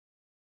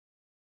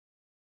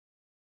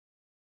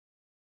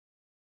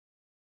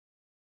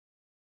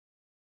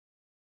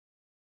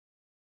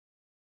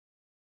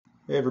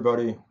Hey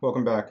everybody,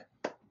 welcome back.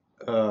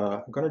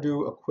 I'm going to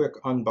do a quick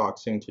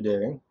unboxing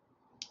today.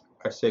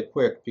 I say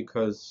quick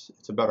because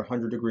it's about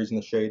 100 degrees in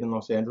the shade in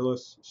Los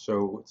Angeles,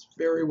 so it's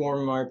very warm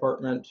in my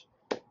apartment.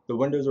 The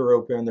windows are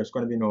open, there's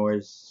going to be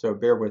noise, so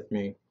bear with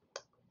me.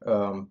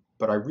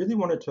 But I really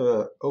wanted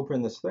to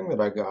open this thing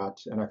that I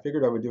got, and I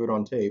figured I would do it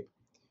on tape.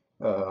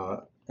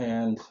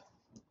 And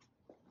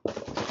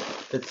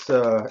it's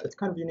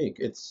kind of unique.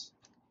 It's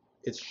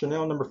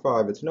Chanel number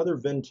 5. It's another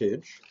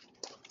vintage.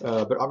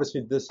 But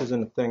obviously this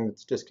isn't a thing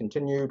that's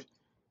discontinued.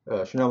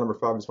 Chanel number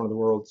 5 is one of the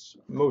world's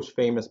most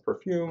famous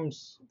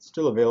perfumes. It's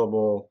still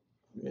available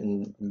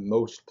in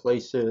most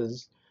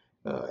places.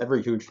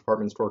 Every huge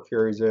department store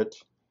carries it.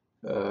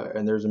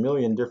 And there's a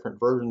million different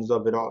versions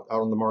of it out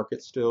on the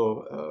market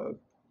still.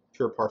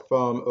 Pure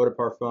Parfum, Eau de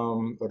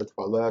Parfum, Eau de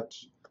Toilette.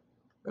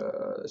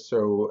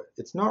 So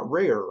it's not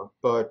rare,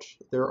 but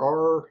there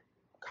are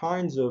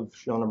kinds of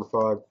Chanel number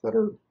 5 that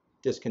are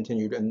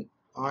discontinued. And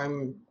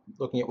I'm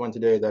looking at one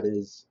today that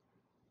is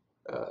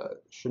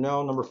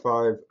Chanel number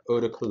 5 Eau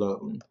de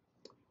Cologne.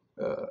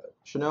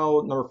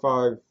 Chanel number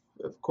 5,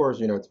 of course,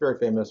 you know, it's very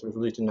famous. It was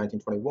released in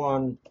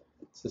 1921.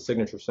 It's the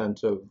signature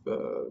scent of,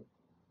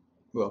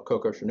 well,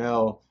 Coco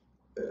Chanel,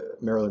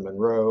 Marilyn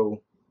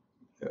Monroe,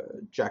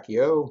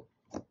 Jackie O.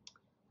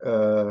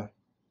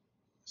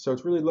 So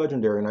it's really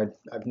legendary,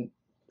 and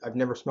I've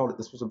never smelled it.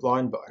 This was a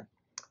blind buy.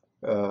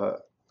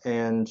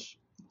 And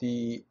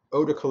the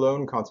Eau de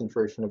Cologne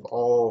concentration of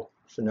all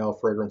Chanel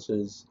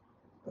fragrances,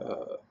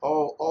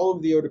 all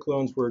of the Eau de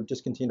Colognes were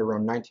discontinued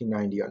around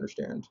 1990, I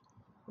understand.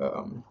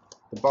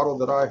 The bottle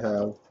that I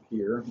have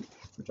here,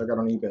 which I got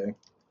on eBay,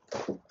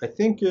 I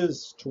think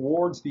is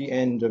towards the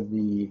end of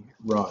the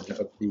run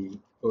of the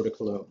Eau de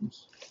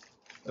Colognes.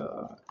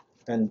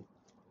 And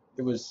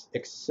it was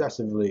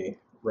excessively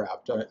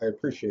wrapped. I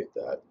appreciate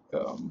that.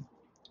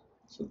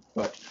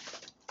 But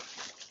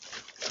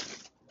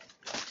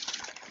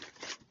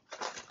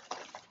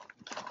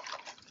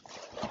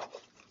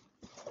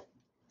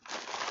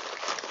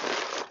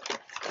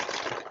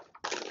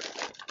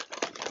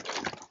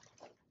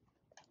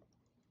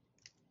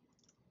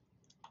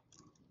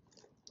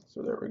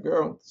so there we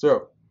go.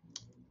 So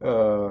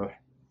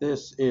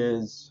this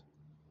is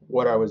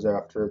what I was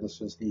after.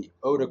 This is the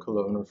Eau de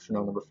Cologne of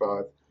Chanel number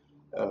 5,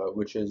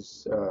 which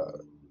is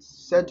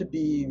said to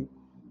be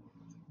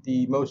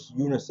the most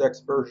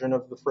unisex version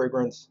of the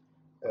fragrance,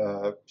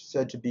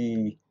 said to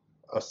be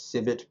a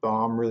civet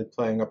bomb, really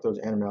playing up those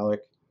animalic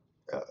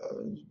uh,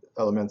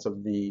 elements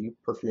of the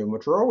perfume,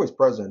 which are always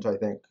present, I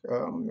think,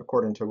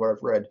 according to what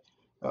I've read.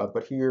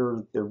 But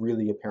here they're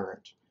really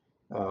apparent.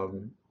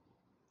 Um,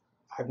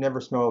 I've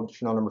never smelled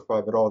Chanel number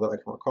 5 at all that I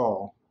can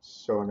recall,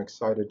 so I'm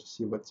excited to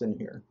see what's in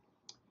here.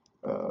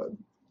 I'll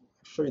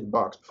show you the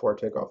box before I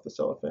take off the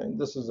cellophane.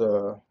 This is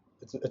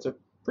it's a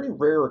pretty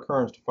rare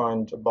occurrence to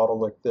find a bottle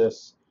like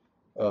this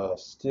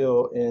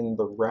still in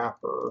the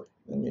wrapper,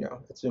 and you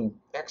know it's in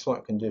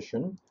excellent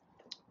condition.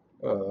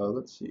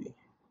 Let's see.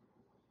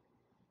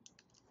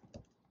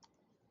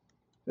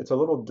 It's a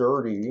little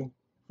dirty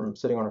from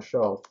sitting on a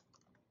shelf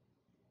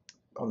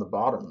on the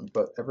bottom,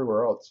 but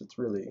everywhere else it's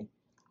really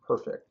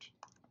perfect.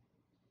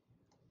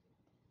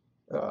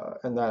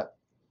 And that,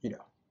 you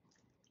know,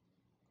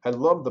 I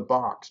love the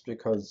box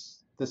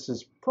because this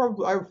is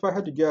probably, if I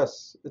had to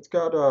guess, it's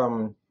got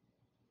a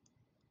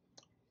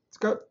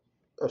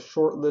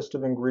short list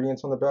of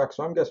ingredients on the back,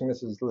 so I'm guessing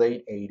this is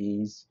late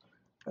 80s.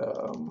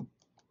 Um,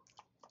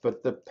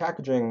 but the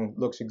packaging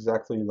looks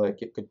exactly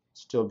like it could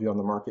still be on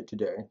the market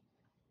today.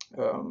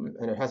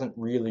 And it hasn't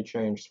really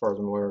changed, as far as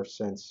I'm aware,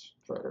 since,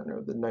 I don't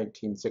know, the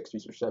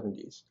 1960s or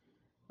 70s.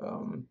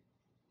 Um,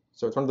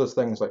 so it's one of those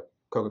things like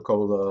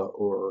Coca-Cola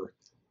or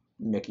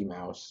Mickey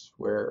Mouse,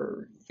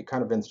 where you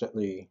kind of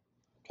instantly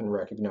can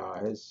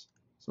recognize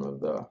some of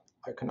the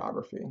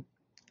iconography.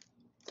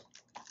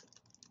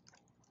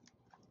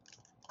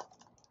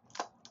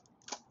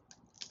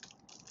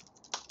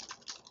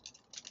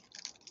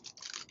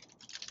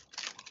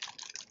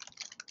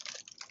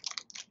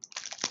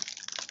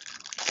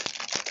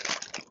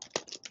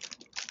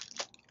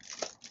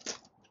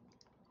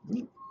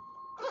 It's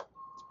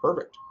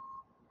perfect.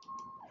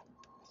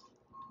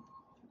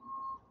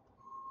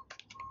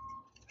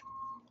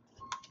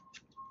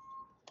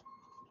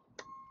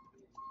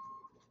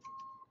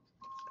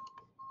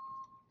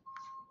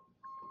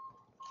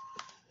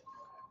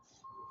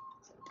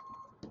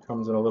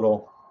 Comes in a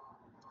little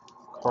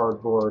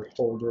cardboard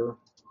holder.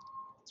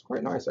 It's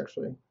quite nice,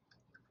 actually.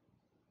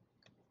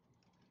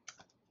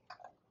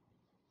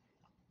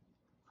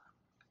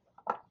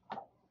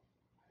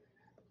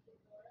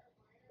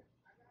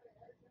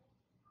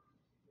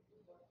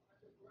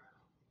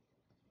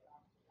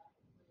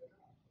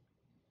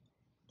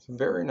 It's a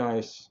very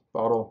nice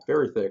bottle,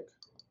 very thick.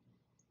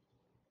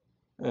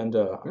 And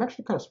I'm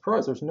actually kind of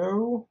surprised there's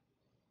no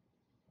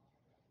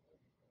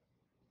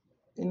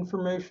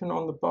information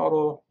on the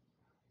bottle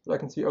that I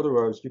can see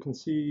otherwise. You can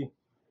see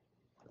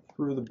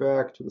through the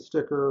back to the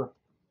sticker.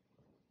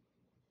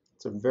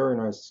 It's a very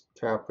nice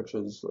cap, which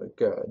is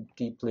like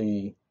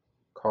deeply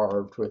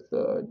carved with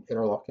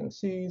interlocking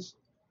C's.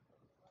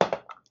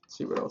 Let's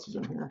see what else is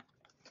in here.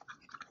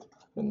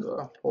 In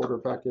the holder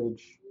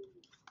package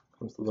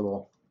comes the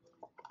little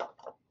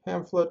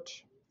pamphlet.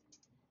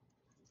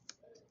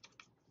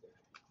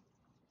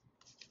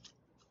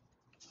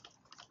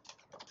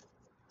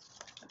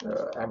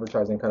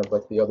 Advertising kind of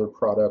like the other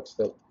products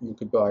that you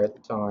could buy at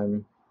the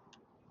time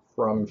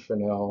from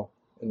Chanel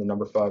in the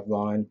number 5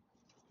 line.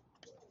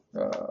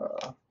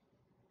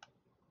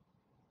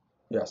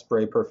 Yeah,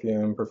 spray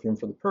perfume, perfume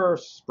for the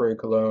purse, spray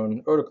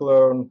cologne, eau de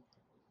cologne,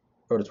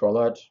 eau de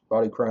toilette,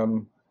 body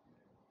creme,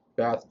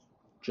 bath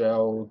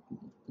gel,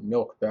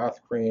 milk bath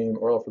cream,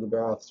 oil for the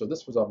bath. So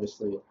this was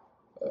obviously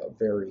a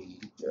very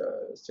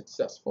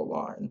successful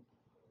line.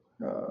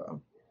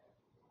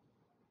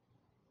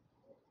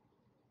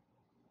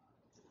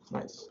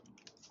 Nice.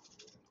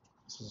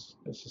 This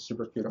is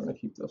super cute. I'm going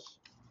to keep this.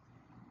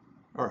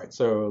 All right,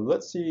 so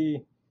let's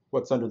see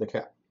what's under the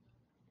cap.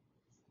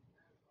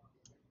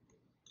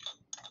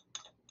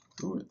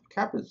 Ooh, the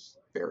cap is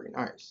very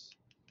nice.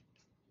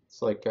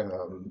 It's like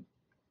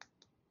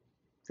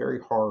very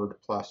hard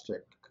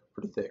plastic,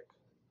 pretty thick.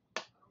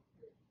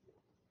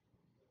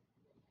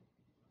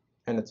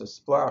 And it's a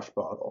splash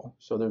bottle,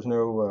 so there's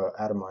no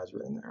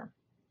atomizer in there.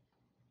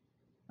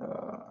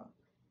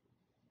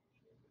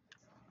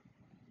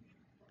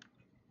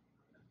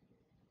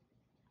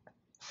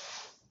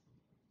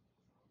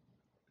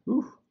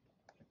 Ooh,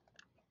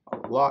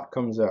 a lot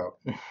comes out.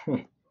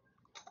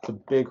 It's a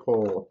big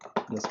hole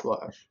in the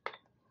splash.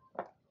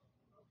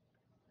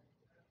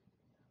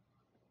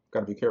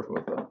 Gotta be careful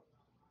with that.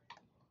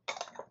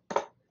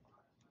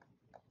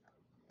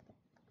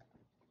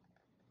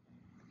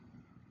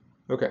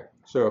 Okay,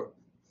 so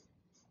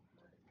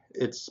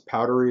it's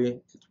powdery,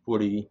 it's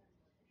woody.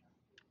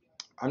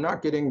 I'm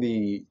not getting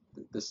the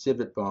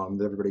civet bomb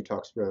that everybody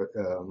talks about.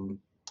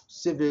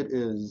 Civet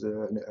is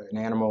an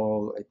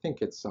animal. I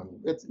think it's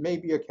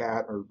maybe a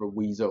cat or a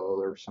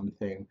weasel or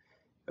something,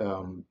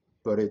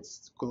 but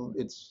it's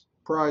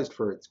prized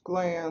for its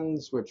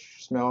glands,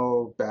 which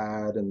smell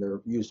bad and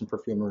they're used in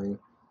perfumery.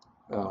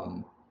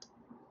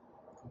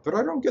 But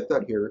I don't get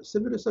that here.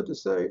 Civet is said to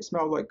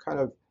smell like kind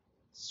of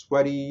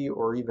sweaty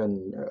or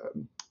even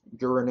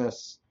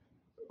urinous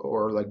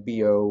or like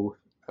BO.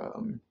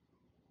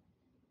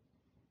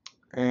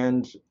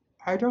 And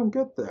I don't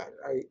get that.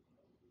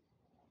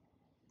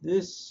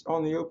 This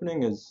on the opening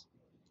there's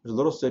a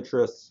little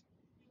citrus,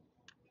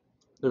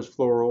 there's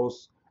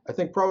florals. I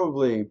think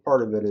probably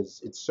part of it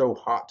is it's so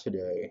hot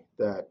today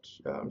that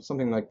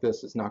something like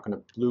this is not going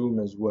to bloom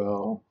as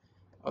well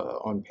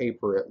on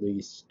paper at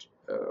least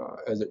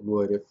as it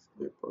would if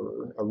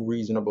for a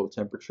reasonable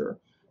temperature.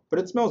 But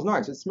it smells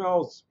nice. It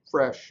smells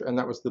fresh, and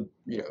that was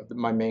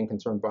my main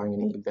concern buying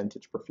any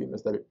vintage perfume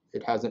is that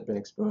it hasn't been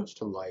exposed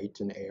to light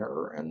and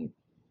air and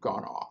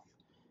gone off.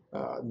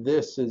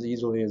 This is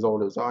easily as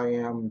old as I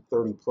am,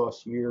 30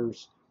 plus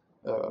years.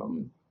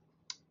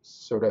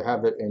 So to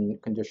have it in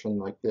condition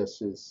like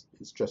this is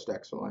just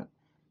excellent.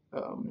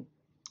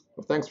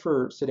 Well, thanks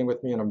for sitting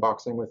with me and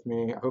unboxing with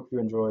me. I hope you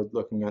enjoyed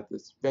looking at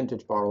this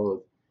vintage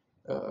bottle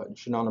of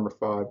Chanel No.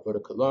 5 Eau de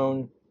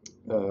Cologne,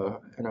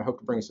 and I hope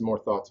to bring some more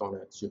thoughts on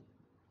it soon.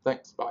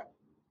 Thanks, bye.